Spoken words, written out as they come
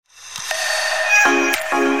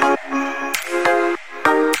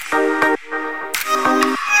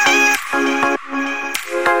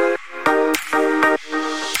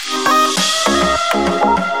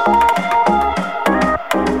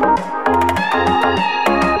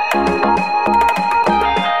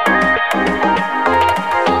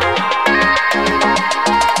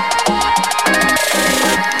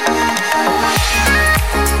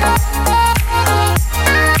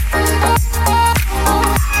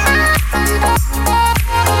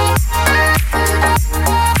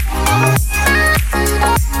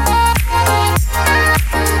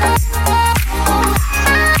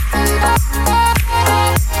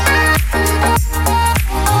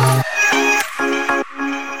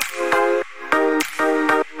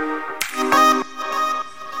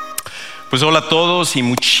Pues hola a todos y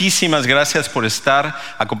muchísimas gracias por estar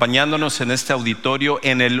acompañándonos en este auditorio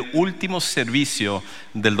en el último servicio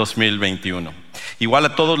del 2021. Igual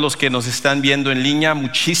a todos los que nos están viendo en línea,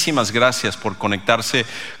 muchísimas gracias por conectarse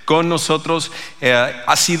con nosotros.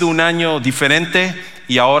 Ha sido un año diferente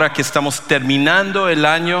y ahora que estamos terminando el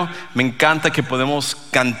año, me encanta que podemos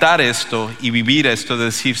cantar esto y vivir esto, de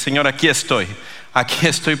decir, Señor, aquí estoy. Aquí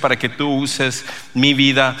estoy para que tú uses mi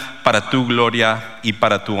vida para tu gloria y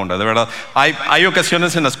para tu honra. De verdad, hay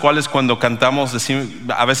ocasiones en las cuales cuando cantamos,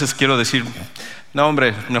 a veces quiero decir, no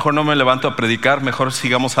hombre, mejor no me levanto a predicar, mejor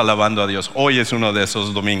sigamos alabando a Dios. Hoy es uno de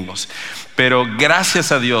esos domingos. Pero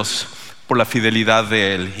gracias a Dios por la fidelidad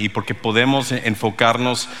de Él y porque podemos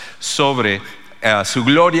enfocarnos sobre su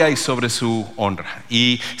gloria y sobre su honra.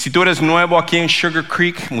 Y si tú eres nuevo aquí en Sugar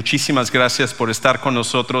Creek, muchísimas gracias por estar con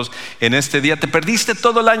nosotros en este día. Te perdiste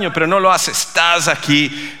todo el año, pero no lo haces. Estás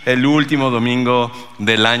aquí el último domingo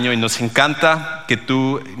del año y nos encanta que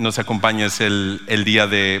tú nos acompañes el día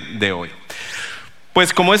de hoy.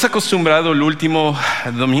 Pues como es acostumbrado el último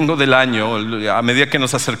domingo del año, a medida que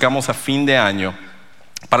nos acercamos a fin de año,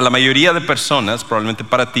 para la mayoría de personas, probablemente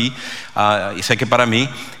para ti y sé que para mí,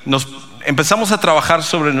 empezamos a trabajar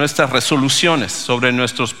sobre nuestras resoluciones, sobre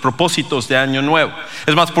nuestros propósitos de año nuevo.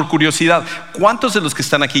 Es más, por curiosidad, ¿cuántos de los que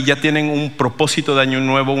están aquí ya tienen un propósito de año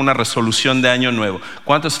nuevo, una resolución de año nuevo?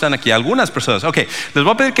 ¿Cuántos están aquí? Algunas personas. Ok, les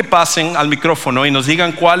voy a pedir que pasen al micrófono y nos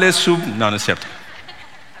digan cuál es su... No es cierto.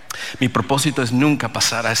 Mi propósito es nunca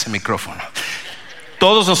pasar a ese micrófono.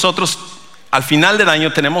 Todos nosotros al final del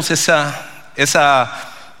año tenemos ese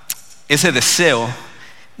deseo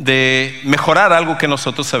de mejorar algo que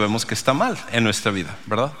nosotros sabemos que está mal en nuestra vida,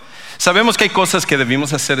 ¿verdad? Sabemos que hay cosas que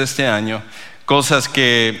debimos hacer este año, cosas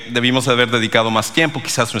que debimos haber dedicado más tiempo,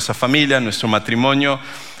 quizás nuestra familia, nuestro matrimonio.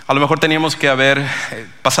 A lo mejor teníamos que haber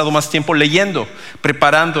pasado más tiempo leyendo,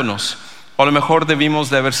 preparándonos. O a lo mejor debimos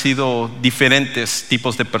de haber sido diferentes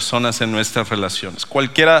tipos de personas en nuestras relaciones.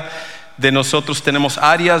 Cualquiera de nosotros tenemos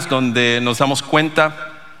áreas donde nos damos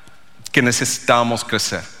cuenta que necesitamos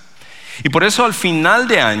crecer. Y por eso al final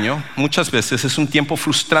de año muchas veces es un tiempo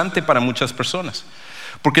frustrante para muchas personas,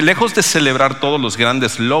 porque lejos de celebrar todos los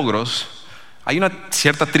grandes logros, hay una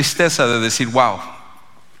cierta tristeza de decir, wow,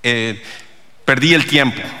 perdí el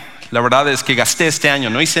tiempo. La verdad es que gasté este año,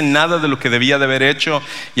 no hice nada de lo que debía de haber hecho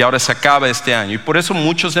y ahora se acaba este año. Y por eso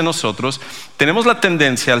muchos de nosotros tenemos la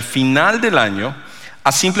tendencia al final del año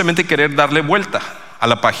a simplemente querer darle vuelta a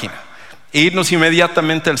la página e irnos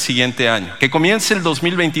inmediatamente al siguiente año. Que comience el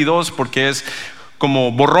 2022 porque es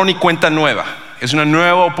como borrón y cuenta nueva. Es una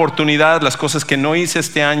nueva oportunidad. Las cosas que no hice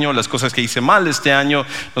este año, las cosas que hice mal este año,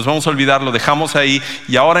 nos vamos a olvidar, lo dejamos ahí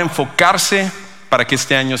y ahora enfocarse para que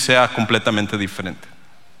este año sea completamente diferente.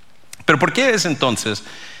 Pero ¿por qué es entonces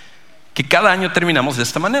que cada año terminamos de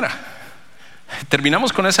esta manera?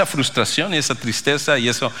 Terminamos con esa frustración y esa tristeza y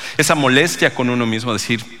esa molestia con uno mismo,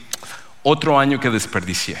 decir, otro año que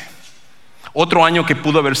desperdicié. Otro año que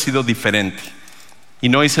pudo haber sido diferente y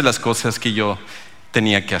no hice las cosas que yo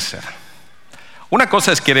tenía que hacer. Una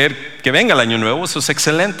cosa es querer que venga el año nuevo, eso es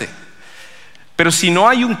excelente. Pero si no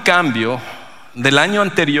hay un cambio del año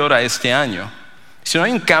anterior a este año, si no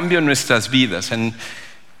hay un cambio en nuestras vidas,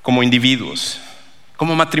 como individuos,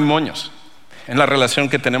 como matrimonios, en la relación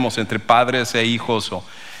que tenemos entre padres e hijos, o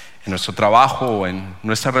en nuestro trabajo, o en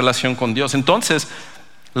nuestra relación con Dios, entonces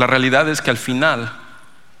la realidad es que al final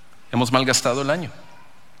hemos malgastado el año.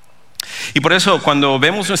 Y por eso cuando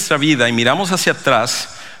vemos nuestra vida y miramos hacia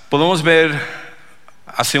atrás, podemos ver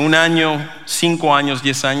hace un año, 5 años,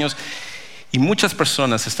 10 años, y muchas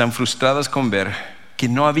personas están frustradas con ver que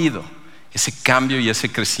no ha habido ese cambio y ese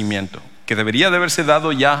crecimiento que debería de haberse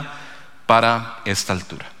dado ya para esta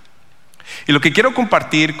altura. Y lo que quiero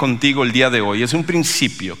compartir contigo el día de hoy es un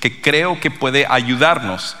principio que creo que puede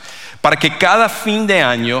ayudarnos para que cada fin de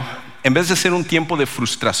año, en vez de ser un tiempo de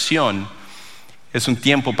frustración, es un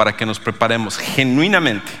tiempo para que nos preparemos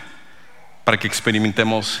genuinamente para que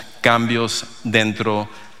experimentemos cambios dentro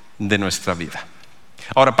de nuestra vida.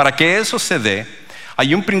 Ahora, para que eso se dé,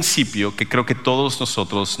 hay un principio que creo que todos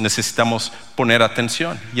nosotros necesitamos poner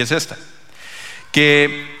atención, y es esta: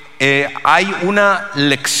 que hay una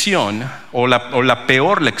lección, o la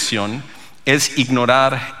peor lección es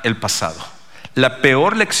ignorar el pasado. La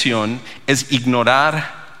peor lección es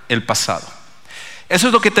ignorar el pasado. Eso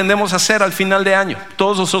es lo que tendemos a hacer al final de año.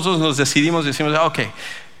 Todos nosotros nos decimos, ok,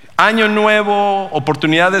 año nuevo,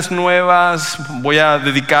 oportunidades nuevas, voy a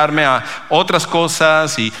dedicarme a otras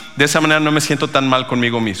cosas y de esa manera no me siento tan mal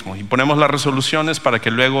conmigo mismo. Y ponemos las resoluciones para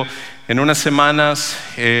que luego en unas semanas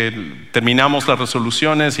terminamos las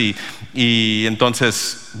resoluciones y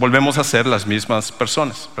entonces volvemos a ser las mismas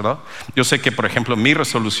personas, ¿verdad? Yo sé que, por ejemplo, mi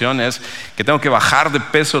resolución es que tengo que bajar de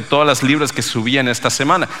peso todas las libras que subí en esta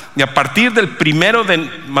semana. Y a partir del el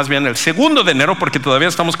 2 de enero, porque todavía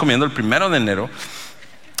estamos comiendo el 1 de enero,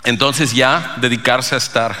 entonces ya dedicarse a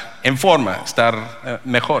estar en forma, estar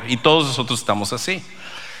mejor. Y todos nosotros estamos así.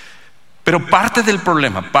 Pero parte del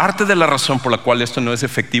problema, parte de la razón por la cual esto no es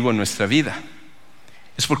efectivo en nuestra vida,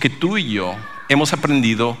 es porque tú y yo hemos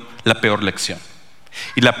aprendido la peor lección.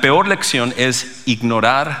 Y la peor lección es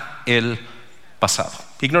ignorar el pasado.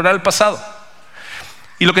 Ignorar el pasado.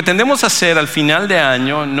 Y lo que tendemos a hacer al final de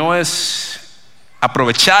año no es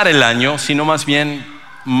aprovechar el año, sino más bien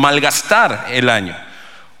malgastar el año.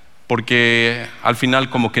 Porque al final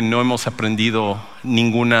como que no hemos aprendido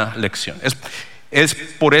ninguna lección. Es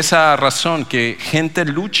por esa razón que gente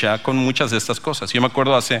lucha con muchas de estas cosas. Yo me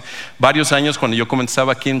acuerdo hace varios años cuando yo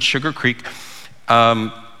comenzaba aquí en Sugar Creek,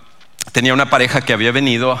 tenía una pareja que había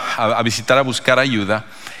venido a visitar, a buscar ayuda.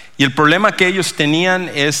 Y el problema que ellos tenían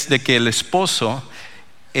es de que el esposo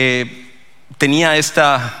tenía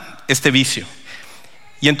este vicio.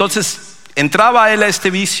 Y entonces entraba él a este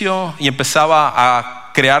vicio y empezaba a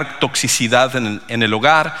crear toxicidad en el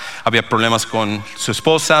hogar. Había problemas con su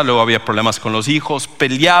esposa, luego había problemas con los hijos,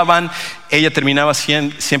 peleaban, ella terminaba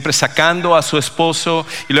siempre sacando a su esposo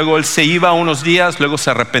y luego él se iba unos días, luego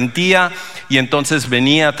se arrepentía y entonces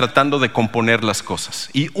venía tratando de componer las cosas.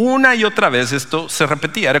 Y una y otra vez esto se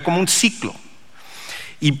repetía, era como un ciclo.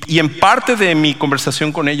 Y en parte de mi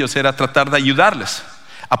conversación con ellos era tratar de ayudarles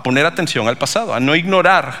a poner atención al pasado, a no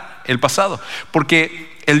ignorar el pasado,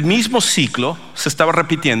 porque el mismo ciclo se estaba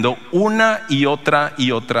repitiendo una y otra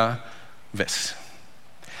vez.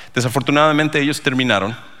 Desafortunadamente ellos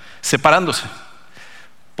terminaron separándose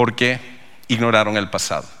porque ignoraron el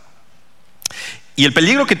pasado. Y el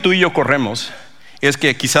peligro que tú y yo corremos es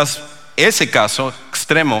que quizás ese caso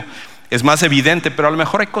extremo es más evidente, pero a lo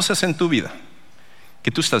mejor hay cosas en tu vida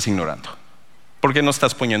que tú estás ignorando porque no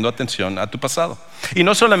estás poniendo atención a tu pasado. Y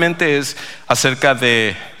no solamente es acerca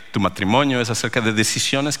de tu matrimonio, es acerca de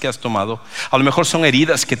decisiones que has tomado. A lo mejor son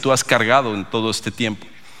heridas que tú has cargado en todo este tiempo.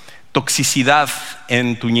 Toxicidad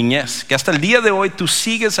en tu niñez, que hasta el día de hoy tú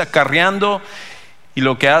sigues acarreando y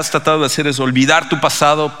lo que has tratado de hacer es olvidar tu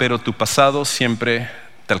pasado, pero tu pasado siempre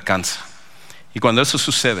te alcanza. Y cuando eso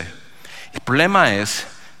sucede, el problema es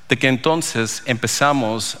de que entonces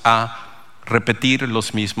empezamos a repetir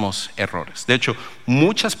los mismos errores. De hecho,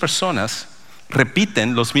 muchas personas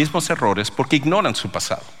repiten los mismos errores porque ignoran su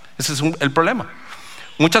pasado. Ese es el problema.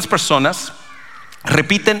 Muchas personas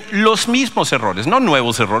repiten los mismos errores, no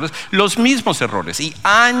nuevos errores, los mismos errores. Y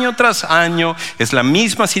año tras año es la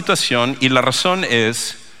misma situación y la razón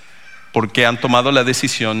es porque han tomado la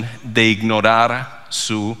decisión de ignorar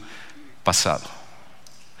su pasado.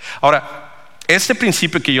 Ahora, este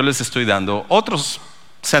principio que yo les estoy dando, otros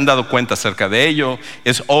se han dado cuenta acerca de ello.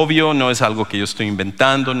 Es obvio, no es algo que yo estoy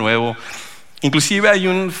inventando nuevo. Inclusive hay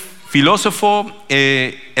un filósofo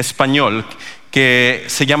español que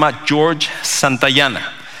se llama George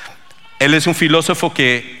Santayana. Él es un filósofo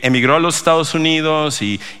que emigró a los Estados Unidos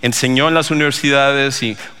y enseñó en las universidades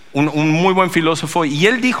y un muy buen filósofo. Y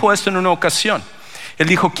él dijo esto en una ocasión. Él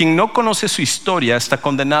dijo: quien no conoce su historia está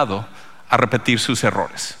condenado a repetir sus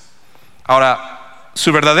errores. Ahora,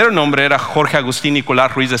 su verdadero nombre era Jorge Agustín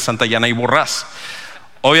Nicolás Ruiz de Santayana y Borrás.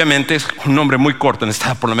 Obviamente es un nombre muy corto,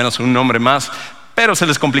 necesitaba por lo menos un nombre más, pero se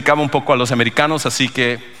les complicaba un poco a los americanos, así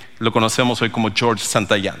que lo conocemos hoy como George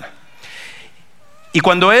Santayana. Y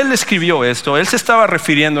cuando él escribió esto, él se estaba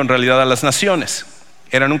refiriendo en realidad a las naciones.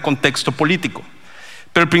 Era en un contexto político.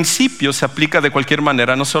 Pero el principio se aplica de cualquier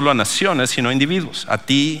manera no solo a naciones, sino a individuos, a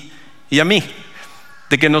ti y a mí.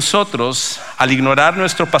 De que nosotros, al ignorar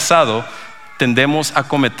nuestro pasado, tendemos a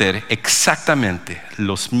cometer exactamente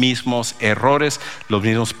los mismos errores, los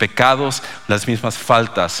mismos pecados, las mismas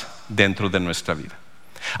faltas dentro de nuestra vida.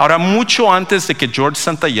 Ahora, mucho antes de que George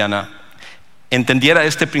Santayana entendiera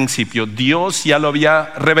este principio, Dios ya lo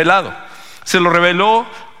había revelado. Se lo reveló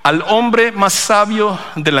al hombre más sabio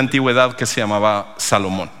de la antigüedad que se llamaba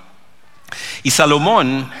Salomón. Y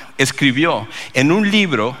Salomón escribió en un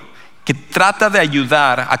libro que trata de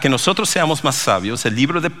ayudar a que nosotros seamos más sabios, el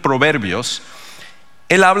libro de Proverbios.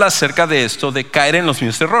 Él habla acerca de esto, de caer en los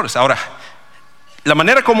mismos errores. Ahora, la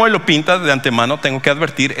manera como él lo pinta de antemano, tengo que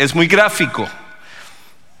advertir, es muy gráfico.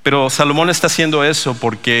 Pero Salomón está haciendo eso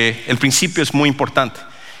porque el principio es muy importante.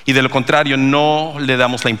 Y de lo contrario, no le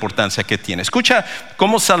damos la importancia que tiene. Escucha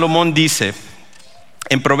cómo Salomón dice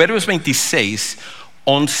en Proverbios 26,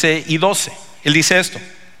 11 y 12. Él dice esto: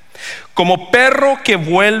 como perro que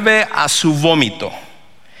vuelve a su vómito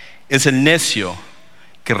es el necio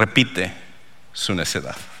que repite su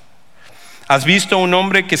necedad. ¿Has visto a un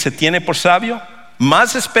hombre que se tiene por sabio?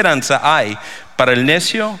 Más esperanza hay para el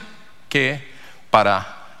necio que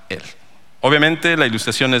para él. Obviamente la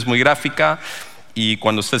ilustración es muy gráfica, y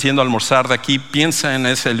cuando estés yendo a almorzar de aquí, piensa en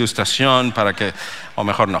esa ilustración para que, o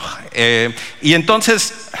mejor no. Y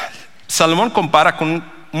entonces Salomón compara con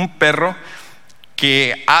un perro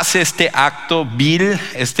que hace este acto vil,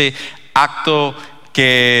 este acto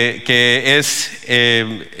que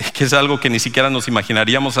es algo que ni siquiera nos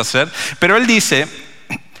imaginaríamos hacer. Pero él dice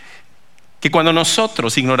que cuando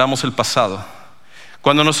nosotros ignoramos el pasado,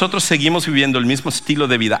 cuando nosotros seguimos viviendo el mismo estilo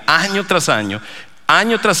de vida año tras año,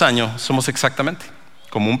 somos exactamente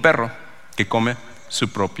como un perro que come su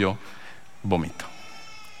propio vómito.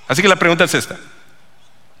 Así que la pregunta es esta: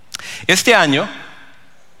 este año,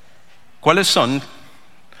 ¿cuáles son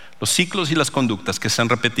los ciclos y las conductas que se han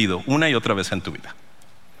repetido una y otra vez en tu vida?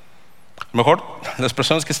 A lo mejor las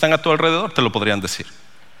personas que están a tu alrededor te lo podrían decir.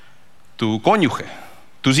 Tu cónyuge,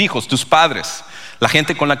 tus hijos, tus padres, la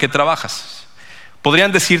gente con la que trabajas,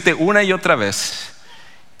 podrían decirte una y otra vez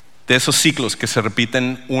de esos ciclos que se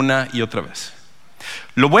repiten una y otra vez.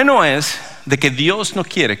 Lo bueno es de que Dios no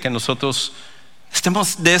quiere que nosotros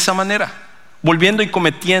estemos de esa manera, volviendo y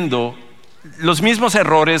cometiendo los mismos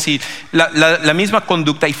errores y la misma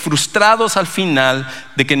conducta, y frustrados al final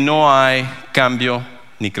de que no hay cambio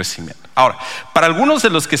ni crecimiento. Ahora, para algunos de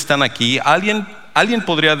los que están aquí, alguien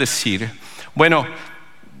podría decir: bueno,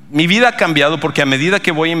 mi vida ha cambiado porque a medida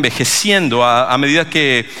que voy envejeciendo, a medida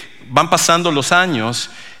que van pasando los años,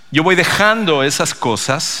 yo voy dejando esas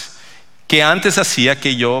cosas que antes hacía,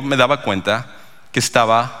 que yo me daba cuenta que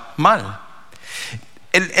estaba mal.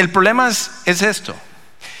 El problema es esto: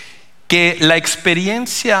 que la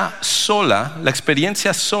experiencia sola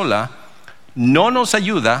no nos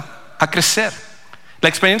ayuda a crecer. La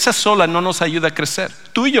experiencia sola no nos ayuda a crecer.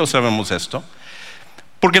 Tú y yo sabemos esto,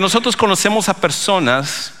 porque nosotros conocemos a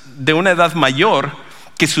personas de una edad mayor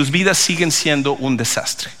que sus vidas siguen siendo un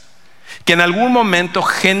desastre. Que en algún momento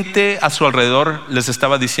gente a su alrededor les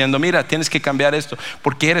estaba diciendo: mira, tienes que cambiar esto.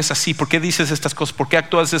 ¿Por qué eres así? ¿Por qué dices estas cosas? ¿Por qué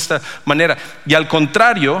actúas de esta manera? Y al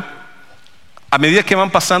contrario, a medida que van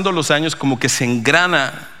pasando los años, como que se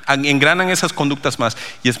engranan esas conductas más,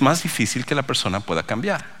 y es más difícil que la persona pueda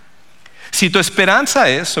cambiar. Si tu esperanza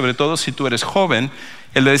es, sobre todo si tú eres joven,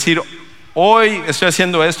 el de decir: hoy estoy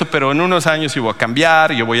haciendo esto, pero en unos años yo voy a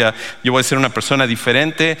cambiar, yo voy a ser una persona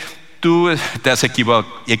diferente, tú te has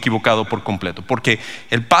equivocado por completo. Porque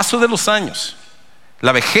el paso de los años,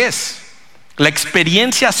 la vejez, la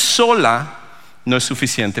experiencia sola no es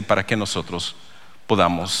suficiente para que nosotros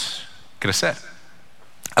podamos crecer.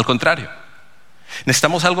 Al contrario,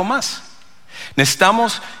 necesitamos algo más.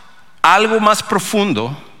 Necesitamos algo más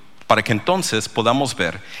profundo para que entonces podamos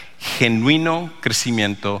ver genuino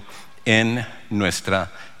crecimiento en nuestra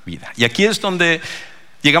vida. Y aquí es donde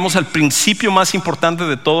llegamos al principio más importante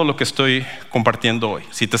de todo lo que estoy compartiendo hoy.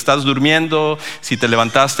 Si te estás durmiendo, si te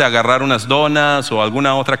levantaste a agarrar unas donas o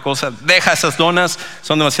alguna otra cosa, deja esas donas,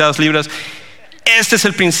 son demasiadas libras. Este es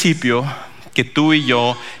el principio que tú y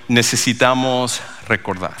yo necesitamos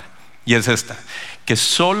recordar. Y es esta: que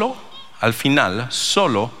solo al final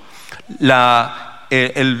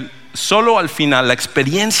la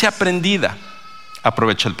experiencia aprendida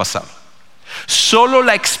aprovecha el pasado. Solo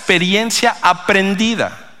la experiencia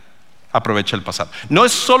aprendida aprovecha el pasado. No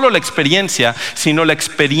es solo la experiencia, sino la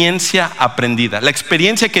experiencia aprendida. La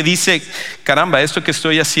experiencia que dice: caramba, esto que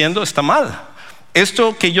estoy haciendo está mal.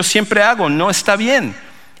 Esto que yo siempre hago no está bien.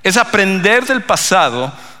 Es aprender del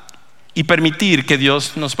pasado y permitir que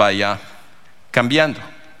Dios nos vaya cambiando.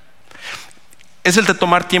 Es el de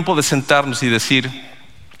tomar tiempo de sentarnos y decir: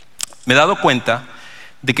 me he dado cuenta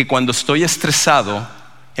de que cuando estoy estresado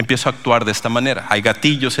empiezo a actuar de esta manera. Hay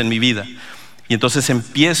gatillos en mi vida y entonces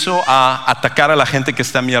empiezo a atacar a la gente que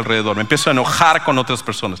está a mi alrededor. Me empiezo a enojar con otras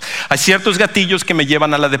personas. Hay ciertos gatillos que me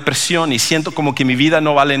llevan a la depresión y siento como que mi vida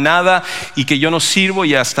no vale nada y que yo no sirvo,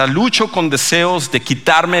 y hasta lucho con deseos de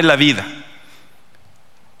quitarme la vida.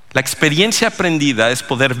 La experiencia aprendida es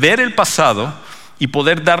poder ver el pasado y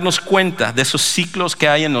poder darnos cuenta de esos ciclos que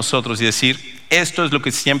hay en nosotros y decir: esto es lo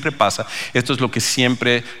que siempre pasa, esto es lo que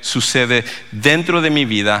siempre sucede dentro de mi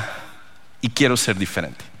vida, y quiero ser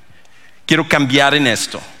diferente. Quiero cambiar en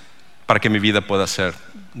esto para que mi vida pueda ser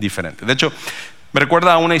diferente. De hecho, me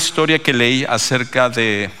recuerda a una historia que leí acerca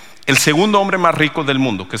de el segundo hombre más rico del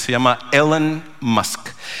mundo, que se llama Elon Musk.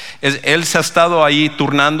 Él se ha estado ahí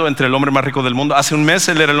turnando entre el hombre más rico del mundo. Hace un mes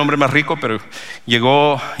él era el hombre más rico, pero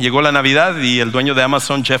llegó la Navidad y el dueño de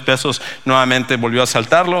Amazon, Jeff Bezos, nuevamente volvió a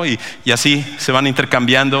asaltarlo y así se van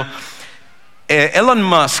intercambiando. Elon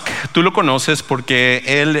Musk, tú lo conoces porque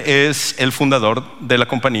él es el fundador de la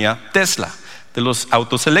compañía Tesla, de los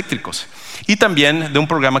autos eléctricos, y también de un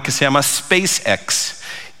programa que se llama SpaceX,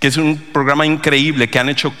 que es un programa increíble, que han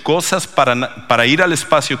hecho cosas para ir al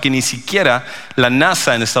espacio que ni siquiera la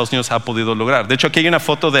NASA en Estados Unidos ha podido lograr. De hecho, aquí hay una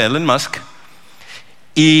foto de Elon Musk,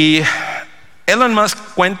 y Elon Musk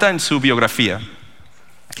cuenta en su biografía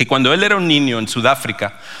que cuando él era un niño en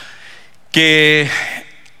Sudáfrica, que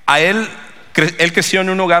él creció en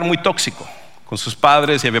un hogar muy tóxico, con sus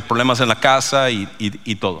padres, y había problemas en la casa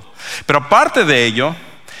y todo. Pero aparte de ello,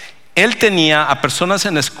 él tenía a personas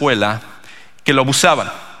en la escuela que lo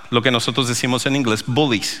abusaban, lo que nosotros decimos en inglés,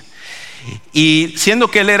 bullies. Y siendo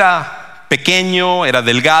que él era pequeño, era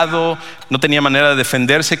delgado, no tenía manera de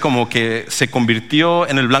defenderse, como que se convirtió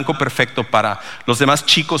en el blanco perfecto para los demás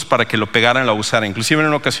chicos para que lo pegaran y lo abusaran. Inclusive en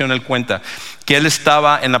una ocasión él cuenta que él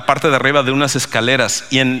estaba en la parte de arriba de unas escaleras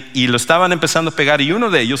y lo estaban empezando a pegar, y uno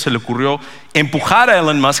de ellos se le ocurrió empujar a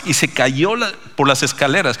Elon Musk y se cayó por las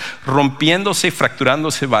escaleras, rompiéndose y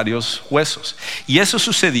fracturándose varios huesos. Y eso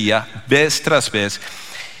sucedía vez tras vez.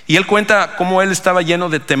 Y él cuenta cómo él estaba lleno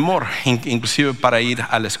de temor, inclusive para ir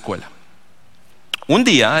a la escuela. Un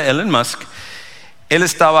día, Elon Musk, él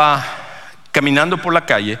estaba caminando por la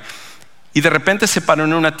calle y de repente se paró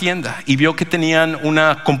en una tienda y vio que tenían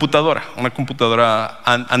una computadora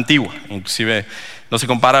antigua. Inclusive no se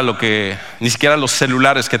compara a ni siquiera los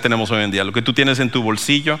celulares que tenemos hoy en día. Lo que tú tienes en tu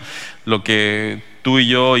bolsillo, lo que tú y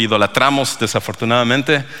yo idolatramos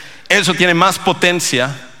desafortunadamente, eso tiene más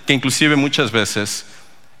potencia que inclusive muchas veces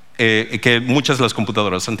que muchas de las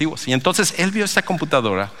computadoras antiguas. Y entonces él vio esta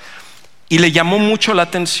computadora y le llamó mucho la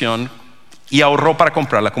atención y ahorró para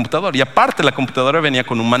comprar la computadora. Y aparte, la computadora venía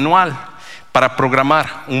con un manual para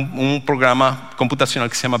programar, un programa computacional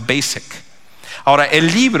que se llama BASIC. Ahora,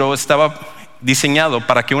 el libro estaba diseñado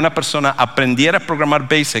para que una persona aprendiera a programar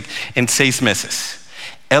BASIC en 6 meses.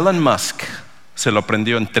 Elon Musk se lo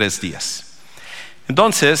aprendió en 3 días.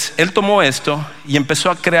 Entonces, él tomó esto y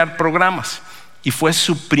empezó a crear programas. Y fue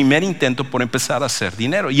su primer intento por empezar a hacer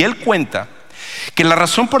dinero. Y él cuenta que la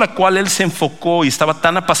razón por la cual él se enfocó y estaba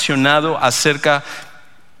tan apasionado acerca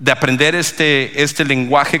de aprender este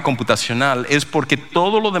lenguaje computacional es porque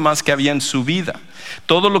todo lo demás que había en su vida,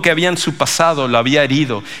 todo lo que había en su pasado lo había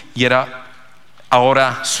herido, y era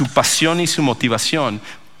ahora su pasión y su motivación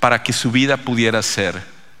para que su vida pudiera ser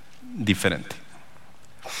diferente.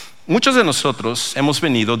 Muchos de nosotros hemos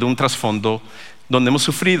venido de un trasfondo donde hemos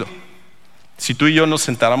sufrido. Si tú y yo nos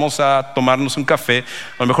sentáramos a tomarnos un café,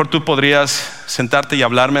 a lo mejor tú podrías sentarte y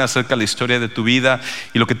hablarme acerca de la historia de tu vida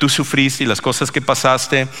y lo que tú sufriste y las cosas que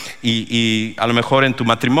pasaste, y a lo mejor en tu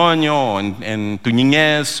matrimonio o en tu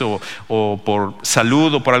niñez o por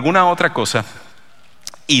salud o por alguna otra cosa.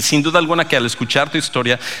 Y sin duda alguna que al escuchar tu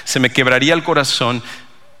historia se me quebraría el corazón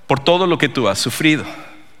por todo lo que tú has sufrido.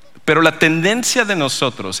 Pero la tendencia de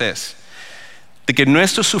nosotros es de que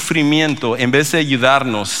nuestro sufrimiento, en vez de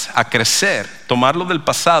ayudarnos a crecer, tomarlo del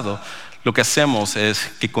pasado, lo que hacemos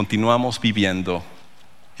es que continuamos viviendo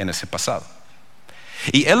en ese pasado.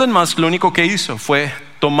 Y Elon Musk lo único que hizo fue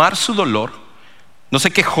tomar su dolor, no se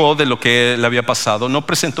quejó de lo que le había pasado, no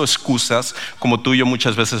presentó excusas como tú y yo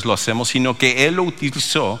muchas veces lo hacemos, sino que él lo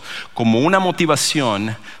utilizó como una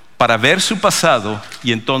motivación para ver su pasado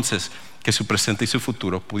y entonces que su presente y su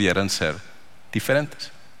futuro pudieran ser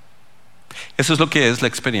diferentes. Eso es lo que es la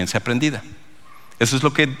experiencia aprendida. Eso es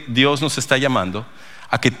lo que Dios nos está llamando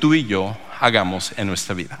a que tú y yo hagamos en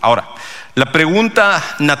nuestra vida. Ahora, la pregunta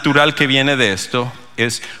natural que viene de esto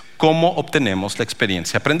es: ¿cómo obtenemos la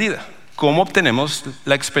experiencia aprendida? ¿Cómo obtenemos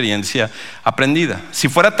la experiencia aprendida? Si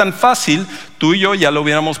fuera tan fácil, tú y yo ya lo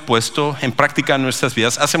hubiéramos puesto en práctica en nuestras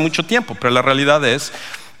vidas hace mucho tiempo, pero la realidad es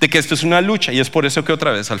de que esto es una lucha, y es por eso que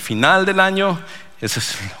otra vez al final del año esa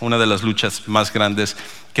es una de las luchas más grandes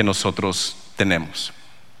que nosotros tenemos.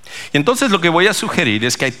 Y entonces lo que voy a sugerir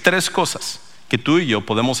es que hay 3 cosas que tú y yo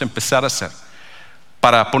podemos empezar a hacer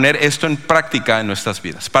para poner esto en práctica en nuestras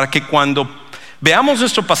vidas, para que cuando veamos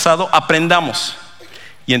nuestro pasado aprendamos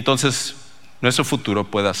y entonces nuestro futuro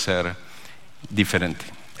pueda ser diferente.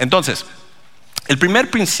 Entonces, el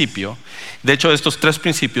primer principio, de hecho estos 3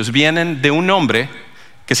 principios vienen de un hombre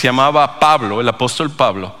que se llamaba Pablo, el apóstol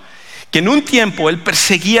Pablo, que en un tiempo él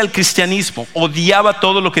perseguía el cristianismo, odiaba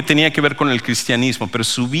todo lo que tenía que ver con el cristianismo, pero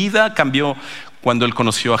su vida cambió cuando él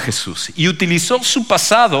conoció a Jesús y utilizó su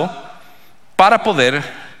pasado para poder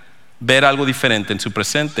ver algo diferente en su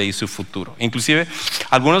presente y su futuro. Inclusive,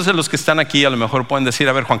 algunos de los que están aquí a lo mejor pueden decir,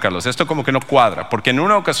 a ver, Juan Carlos, esto como que no cuadra, porque en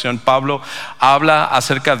una ocasión Pablo habla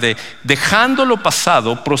acerca de dejando lo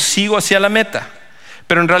pasado, prosigo hacia la meta.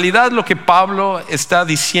 Pero en realidad lo que Pablo está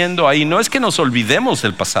diciendo ahí no es que nos olvidemos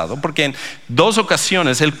del pasado, porque en 2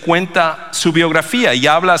 ocasiones él cuenta su biografía y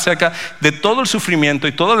habla acerca de todo el sufrimiento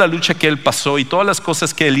y toda la lucha que él pasó y todas las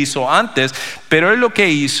cosas que él hizo antes, pero él lo que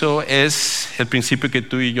hizo es el principio que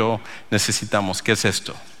tú y yo necesitamos, que es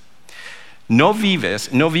esto: no vivas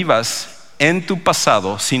en tu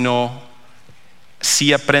pasado, sino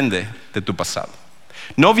sí aprende de tu pasado.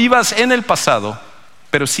 No vivas en el pasado,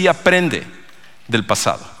 pero sí aprende del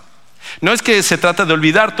pasado. No es que se trata de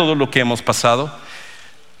olvidar todo lo que hemos pasado,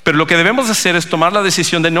 pero lo que debemos hacer es tomar la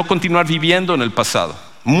decisión de no continuar viviendo en el pasado.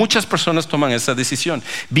 Muchas personas toman esa decisión,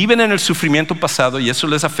 viven en el sufrimiento pasado y eso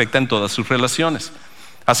les afecta en todas sus relaciones.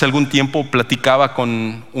 Hace algún tiempo platicaba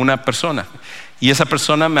con una persona y esa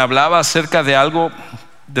persona me hablaba acerca de algo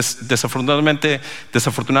desafortunadamente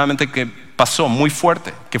que pasó muy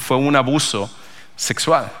fuerte, que fue un abuso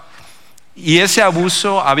sexual. Y ese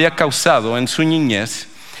abuso había causado en su niñez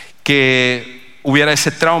que hubiera ese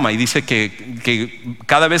trauma, y dice que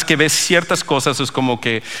cada vez que ve ciertas cosas es como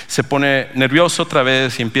que se pone nervioso otra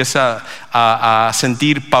vez y empieza a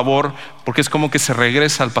sentir pavor, porque es como que se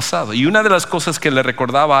regresa al pasado. Y una de las cosas que le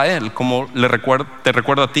recordaba a él, como te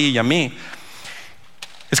recuerda a ti y a mí,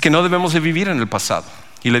 es que no debemos de vivir en el pasado.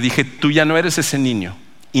 Y le dije, tú ya no eres ese niño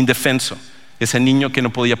indefenso, ese niño que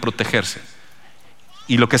no podía protegerse.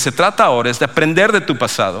 Y lo que se trata ahora es de aprender de tu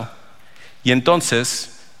pasado, y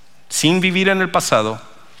entonces, sin vivir en el pasado,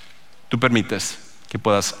 tú permites que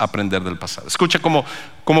puedas aprender del pasado. Escucha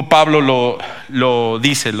cómo Pablo lo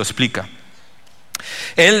dice, lo explica.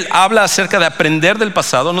 Él habla acerca de aprender del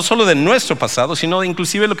pasado, no solo de nuestro pasado, sino de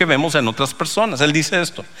inclusive lo que vemos en otras personas. Él dice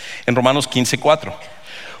esto en Romanos 15:4.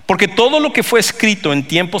 Porque todo lo que fue escrito en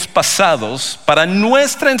tiempos pasados para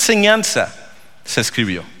nuestra enseñanza se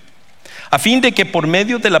escribió, a fin de que por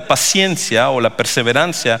medio de la paciencia o la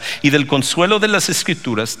perseverancia y del consuelo de las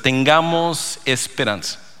Escrituras tengamos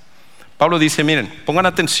esperanza. Pablo dice, miren, pongan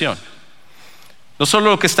atención, no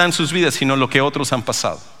solo lo que está en sus vidas, sino lo que otros han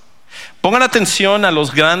pasado. Pongan atención a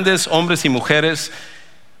los grandes hombres y mujeres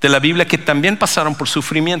de la Biblia que también pasaron por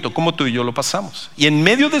sufrimiento, como tú y yo lo pasamos. Y en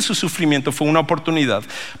medio de su sufrimiento fue una oportunidad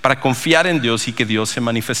para confiar en Dios y que Dios se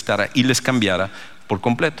manifestara y les cambiara por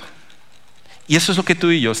completo. Y eso es lo que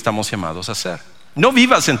tú y yo estamos llamados a hacer. No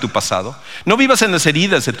vivas en tu pasado, no vivas en las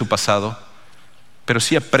heridas de tu pasado, pero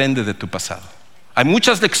sí aprende de tu pasado. Hay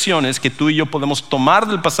muchas lecciones que tú y yo podemos tomar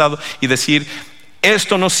del pasado y decir,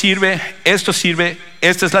 esto no sirve, esto sirve,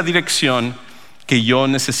 esta es la dirección que yo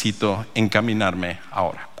necesito encaminarme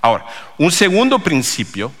ahora. Ahora, un segundo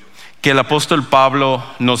principio que el apóstol Pablo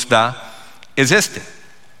nos da es este,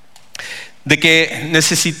 de que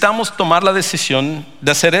necesitamos tomar la decisión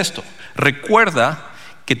de hacer esto. Recuerda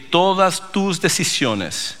que todas tus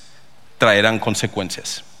decisiones traerán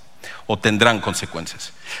consecuencias o tendrán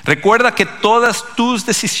consecuencias. Recuerda que todas tus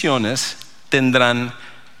decisiones tendrán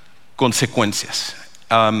consecuencias.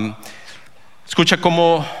 Escucha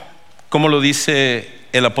cómo lo dice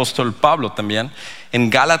el apóstol Pablo también en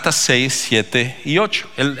Gálatas 6, 7 y 8.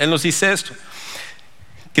 Él nos dice esto,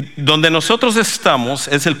 que donde nosotros estamos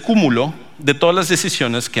es el cúmulo de todas las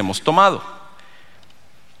decisiones que hemos tomado.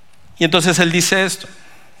 Y entonces él dice esto,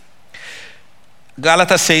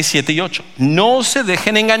 Gálatas 6, 7 y 8. No se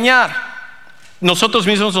dejen engañar. Nosotros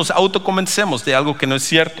mismos nos autoconvencemos de algo que no es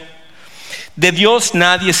cierto. De Dios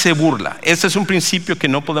nadie se burla. Este es un principio que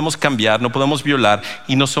no podemos cambiar, no podemos violar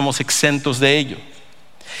y no somos exentos de ello.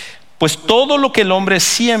 Pues todo lo que el hombre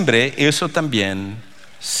siembre, eso también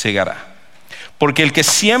segará. Porque el que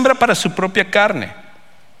siembra para su propia carne,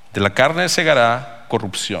 de la carne segará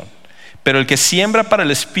corrupción. Pero el que siembra para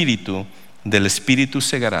el Espíritu, del Espíritu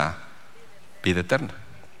segará vida eterna.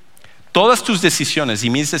 Todas tus decisiones y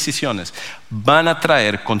mis decisiones van a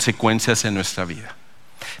traer consecuencias en nuestra vida.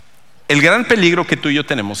 El gran peligro que tú y yo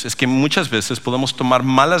tenemos es que muchas veces podemos tomar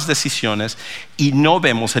malas decisiones y no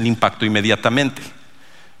vemos el impacto inmediatamente.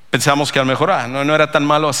 Pensamos que a lo mejor no era tan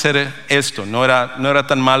malo hacer esto, no era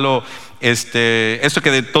tan malo esto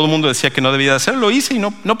que todo el mundo decía que no debía hacer, lo hice y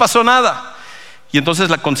no pasó nada. Y entonces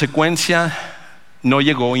la consecuencia no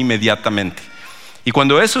llegó inmediatamente. Y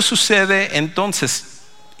cuando eso sucede, entonces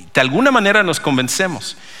de alguna manera nos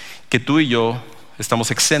convencemos que tú y yo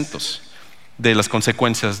estamos exentos de las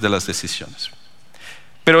consecuencias de las decisiones.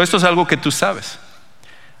 Pero esto es algo que tú sabes.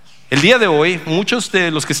 El día de hoy, muchos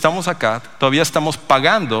de los que estamos acá todavía estamos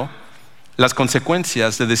pagando las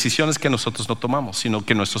consecuencias de decisiones que nosotros no tomamos, sino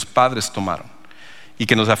que nuestros padres tomaron. y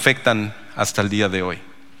que nos afectan hasta el día de hoy.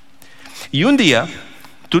 Y un día,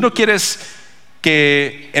 tú no quieres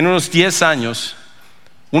que en unos 10 años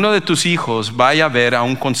uno de tus hijos vaya a ver a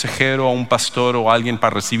un consejero, a un pastor o a alguien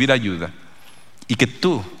para recibir ayuda y que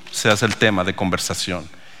tú seas el tema de conversación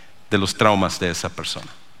de los traumas de esa persona.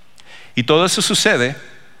 Y todo eso sucede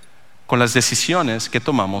con las decisiones que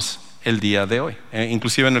tomamos el día de hoy.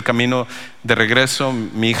 Inclusive en el camino de regreso,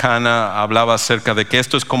 mi hija Ana hablaba acerca de que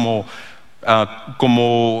esto es como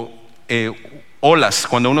olas,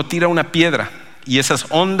 cuando uno tira una piedra y esas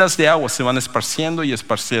ondas de agua se van esparciendo y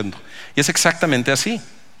esparciendo. Y es exactamente así.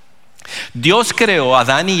 Dios creó a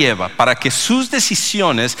Adán y Eva para que sus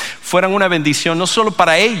decisiones fueran una bendición no solo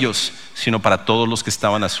para ellos, sino para todos los que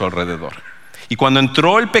estaban a su alrededor. Y cuando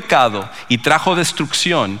entró el pecado y trajo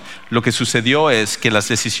destrucción, lo que sucedió es que las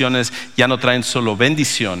decisiones ya no traen solo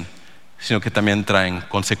bendición, sino que también traen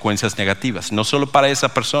consecuencias negativas, no solo para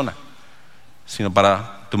esa persona, sino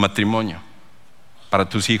para tu matrimonio, para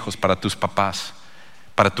tus hijos, para tus papás,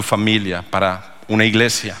 para tu familia, para una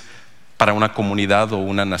iglesia, para una comunidad o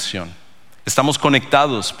una nación. Estamos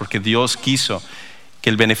conectados porque Dios quiso que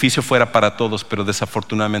el beneficio fuera para todos, pero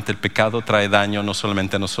desafortunadamente el pecado trae daño no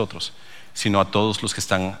solamente a nosotros, sino a todos los que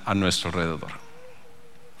están a nuestro alrededor.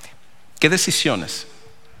 ¿Qué decisiones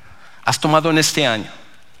has tomado en este año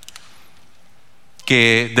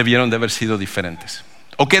que debieron de haber sido diferentes?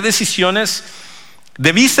 ¿O qué decisiones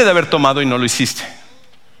debiste de haber tomado y no lo hiciste?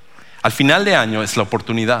 Al final de año es la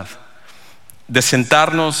oportunidad de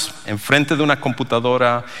sentarnos enfrente de una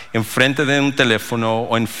computadora, enfrente de un teléfono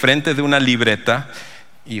o enfrente de una libreta.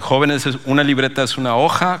 Y jóvenes, una libreta es una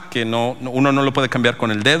hoja que uno no lo puede cambiar con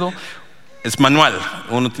el dedo, es manual,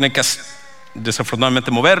 uno tiene que desafortunadamente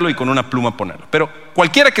moverlo y con una pluma ponerlo. Pero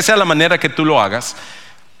cualquiera que sea la manera que tú lo hagas,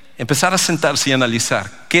 empezar a sentarse y analizar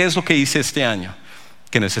qué es lo que hice este año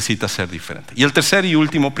que necesita ser diferente. Y el tercer y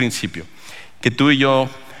último principio que tú y yo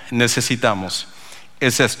necesitamos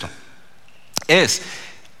es esto: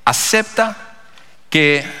 acepta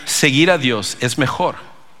que seguir a Dios es mejor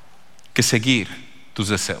que seguir tus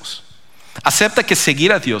deseos. Acepta que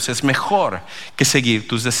seguir a Dios es mejor que seguir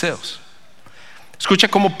tus deseos. Escucha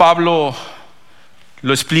cómo Pablo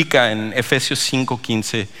lo explica en Efesios 5,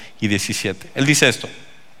 15 y 17. Él dice esto: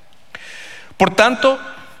 por tanto,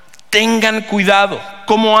 tengan cuidado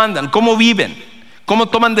cómo andan, cómo viven, cómo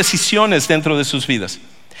toman decisiones dentro de sus vidas.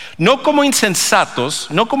 No como insensatos,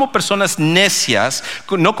 no como personas necias,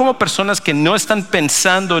 no como personas que no están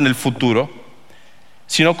pensando en el futuro,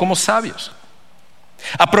 sino como sabios,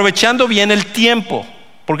 aprovechando bien el tiempo,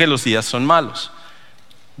 porque los días son malos.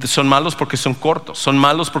 Son malos porque son cortos, son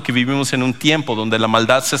malos porque vivimos en un tiempo donde la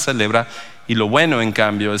maldad se celebra y lo bueno, en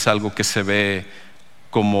cambio, es algo que se ve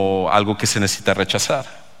como algo que se necesita rechazar.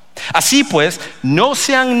 Así pues, no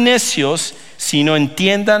sean necios, sino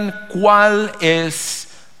entiendan cuál es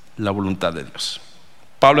la voluntad de Dios.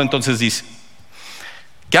 Pablo entonces dice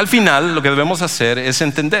que al final lo que debemos hacer es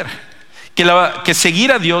entender que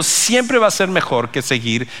seguir a Dios siempre va a ser mejor que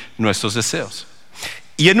seguir nuestros deseos.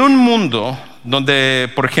 Y en un mundo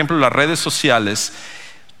donde, por ejemplo, las redes sociales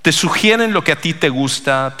te sugieren lo que a ti te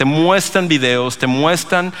gusta, te muestran videos, te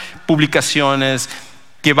muestran publicaciones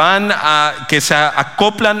que se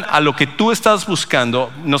acoplan a lo que tú estás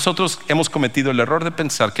buscando, nosotros hemos cometido el error de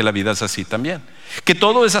pensar que la vida es así también, que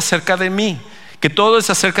todo es acerca de mí, que todo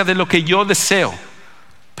es acerca de lo que yo deseo.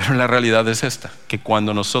 Pero la realidad es esta, que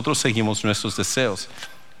cuando nosotros seguimos nuestros deseos,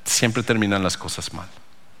 siempre terminan las cosas mal.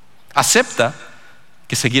 Acepta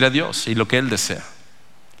que seguir a Dios y lo que Él desea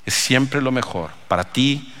es siempre lo mejor para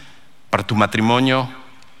ti, para tu matrimonio,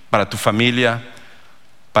 para tu familia,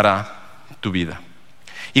 para tu vida.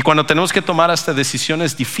 Y cuando tenemos que tomar hasta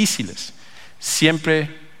decisiones difíciles,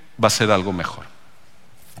 siempre va a ser algo mejor.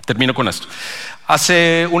 Termino con esto.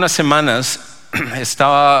 Hace unas semanas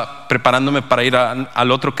estaba preparándome para ir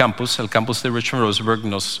al otro campus, al campus de Richmond Rosenberg.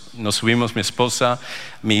 Nos subimos mi esposa,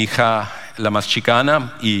 mi hija, la más chica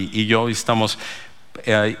Ana y yo, y estamos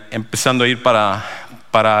empezando a ir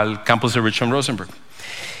para el campus de Richmond Rosenberg.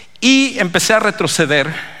 Y empecé a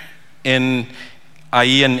retroceder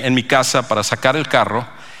ahí en mi casa para sacar el carro.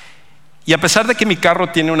 Y a pesar de que mi carro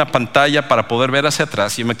tiene una pantalla para poder ver hacia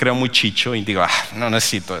atrás, yo me creo muy chicho y digo, no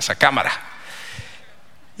necesito esa cámara.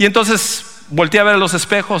 Y entonces volteé a ver los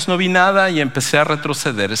espejos, no vi nada y empecé a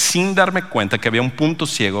retroceder sin darme cuenta que había un punto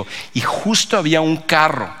ciego y justo había un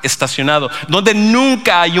carro estacionado donde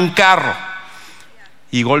nunca hay un carro.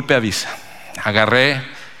 Y golpe avisa, agarré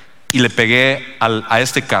y le pegué a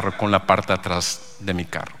este carro con la parte de atrás de mi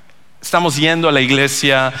carro. Estamos yendo a la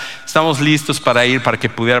iglesia, estamos listos para ir para que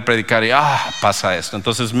pudiera predicar y pasa esto.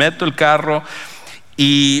 Entonces meto el carro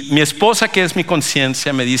Y mi esposa, que es mi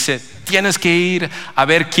conciencia, me dice, tienes que ir a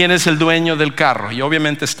ver quién es el dueño del carro. Y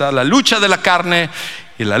obviamente está la lucha de la carne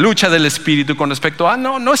y la lucha del espíritu con respecto a,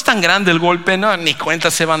 no es tan grande el golpe, no, ni cuenta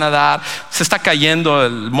se van a dar, se está cayendo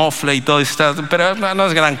el mofle y todo, pero no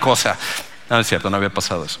es gran cosa. No es cierto, no había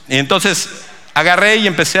pasado eso. Y entonces agarré y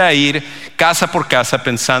empecé a ir casa por casa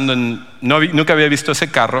pensando en, nunca había visto ese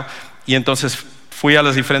carro, y entonces fui a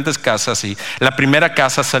las diferentes casas, y la primera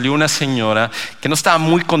casa salió una señora que no estaba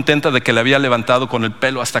muy contenta de que le había levantado con el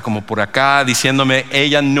pelo hasta como por acá, diciéndome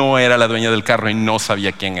ella no era la dueña del carro y no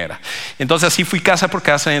sabía quién era. Entonces así fui casa por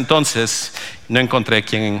casa, y entonces no encontré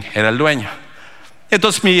quién era el dueño.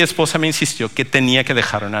 Entonces mi esposa me insistió que tenía que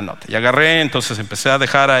dejar una nota, y agarré, entonces empecé a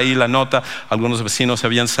dejar ahí la nota. Algunos vecinos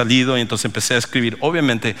habían salido, y entonces empecé a escribir,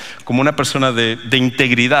 obviamente como una persona de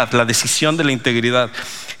integridad, la decisión de la integridad.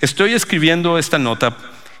 Estoy escribiendo esta nota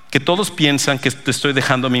que todos piensan que te estoy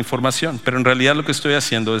dejando mi información, pero en realidad lo que estoy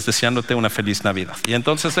haciendo es deseándote una feliz Navidad. Y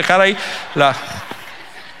entonces dejar ahí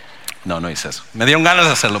no hice eso. Me dieron ganas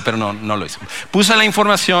de hacerlo, pero no lo hice. Puse la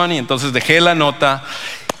información y entonces dejé la nota.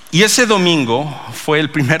 Y ese domingo fue el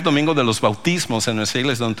primer domingo de los bautismos en nuestra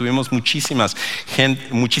iglesia, donde tuvimos muchísima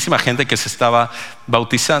gente que se estaba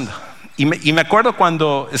bautizando. Y me acuerdo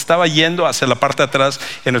cuando estaba yendo hacia la parte de atrás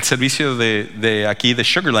en el servicio de aquí de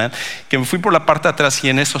Sugarland, que me fui por la parte de atrás y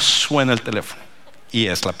en eso suena el teléfono. Y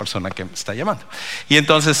es la persona que me está llamando. Y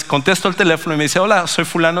entonces contesto el teléfono y me dice, hola, soy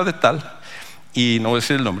fulano de tal. Y no voy a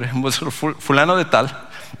decir el nombre, fulano de tal.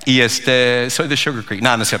 Y soy de Sugar Creek.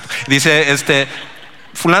 No es cierto. Dice,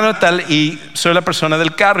 fulano de tal, y soy la persona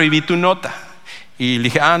del carro y vi tu nota. Y le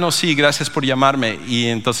dije, no, sí, gracias por llamarme. Y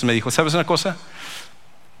entonces me dijo, ¿sabes una cosa?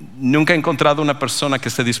 Nunca he encontrado una persona que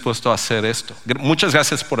esté dispuesto a hacer esto. Muchas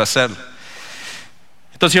gracias por hacerlo.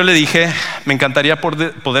 Entonces yo le dije, me encantaría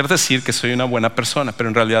poder decir que soy una buena persona, pero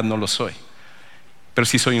en realidad no lo soy. Pero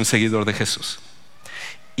sí soy un seguidor de Jesús.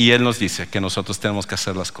 Y Él nos dice que nosotros tenemos que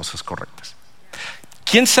hacer las cosas correctas.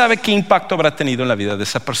 ¿Quién sabe qué impacto habrá tenido en la vida de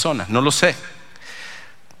esa persona? No lo sé.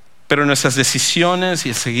 Pero nuestras decisiones y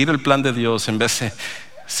el seguir el plan de Dios en vez de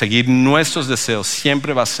seguir nuestros deseos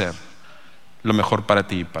siempre va a ser lo mejor para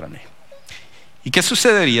ti y para mí. ¿Y qué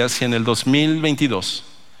sucedería si en el 2022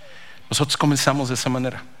 nosotros comenzamos de esa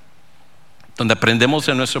manera? Donde aprendemos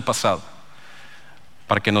de nuestro pasado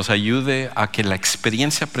para que nos ayude a que la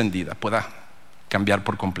experiencia aprendida pueda cambiar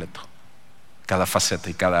por completo cada faceta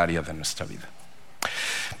y cada área de nuestra vida.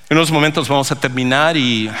 En unos momentos vamos a terminar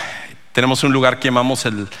y tenemos un lugar que llamamos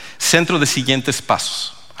el Centro de Siguientes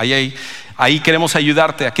Pasos. Ahí queremos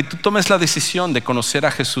ayudarte a que tú tomes la decisión de conocer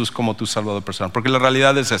a Jesús como tu Salvador personal, porque la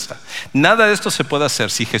realidad es esta: nada de esto se puede hacer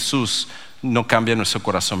si Jesús no cambia nuestro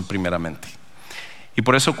corazón primeramente. Y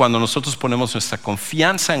por eso cuando nosotros ponemos nuestra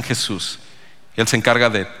confianza en Jesús, Él se encarga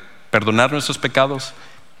de perdonar nuestros pecados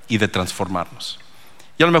y de transformarnos.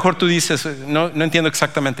 Y a lo mejor tú dices, no entiendo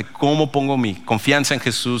exactamente cómo pongo mi confianza en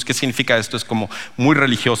Jesús, qué significa esto, es como muy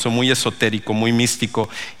religioso, muy esotérico, muy místico.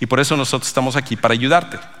 Y por eso nosotros estamos aquí para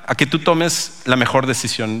ayudarte a que tú tomes la mejor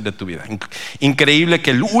decisión de tu vida. Increíble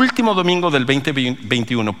que el último domingo del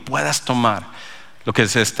 2021 puedas tomar lo que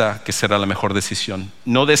es esta, que será la mejor decisión,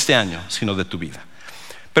 no de este año, sino de tu vida.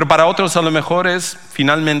 Pero para otros a lo mejor es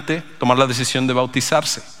finalmente tomar la decisión de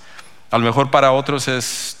bautizarse. A lo mejor para otros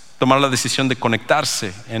es tomar la decisión de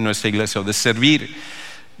conectarse en nuestra iglesia o de servir.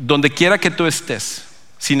 Donde quiera que tú estés,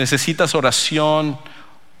 si necesitas oración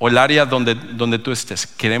o el área donde tú estés,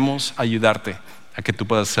 queremos ayudarte a que tú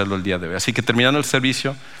puedas hacerlo el día de hoy. Así que terminando el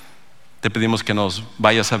servicio, te pedimos que nos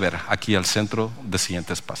vayas a ver aquí al Centro de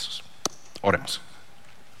Siguientes Pasos. Oremos.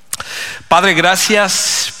 Padre,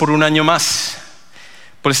 gracias por un año más,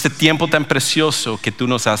 por este tiempo tan precioso que tú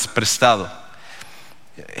nos has prestado.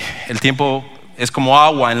 El tiempo es como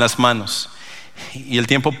agua en las manos, y el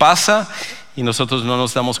tiempo pasa y nosotros no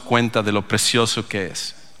nos damos cuenta de lo precioso que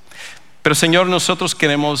es. Pero Señor, nosotros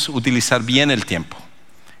queremos utilizar bien el tiempo.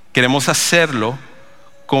 Queremos hacerlo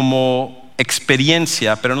como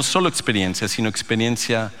experiencia, pero no solo experiencia, sino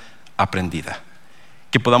experiencia aprendida.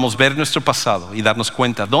 Que podamos ver nuestro pasado y darnos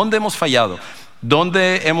cuenta dónde hemos fallado,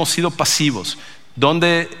 dónde hemos sido pasivos,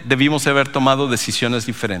 dónde debimos haber tomado decisiones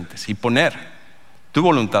diferentes y poner tu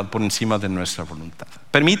voluntad por encima de nuestra voluntad.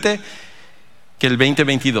 Permite que el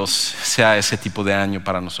 2022 sea ese tipo de año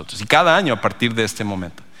para nosotros. Y cada año a partir de este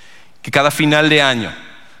momento, que cada final de año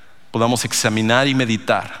podamos examinar y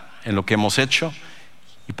meditar en lo que hemos hecho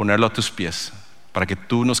y ponerlo a tus pies para que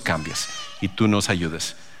tú nos cambies y tú nos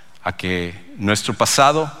ayudes a que nuestro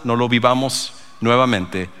pasado no lo vivamos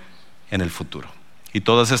nuevamente en el futuro. Y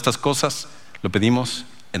todas estas cosas lo pedimos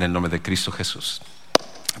en el nombre de Cristo Jesús.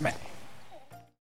 Amén.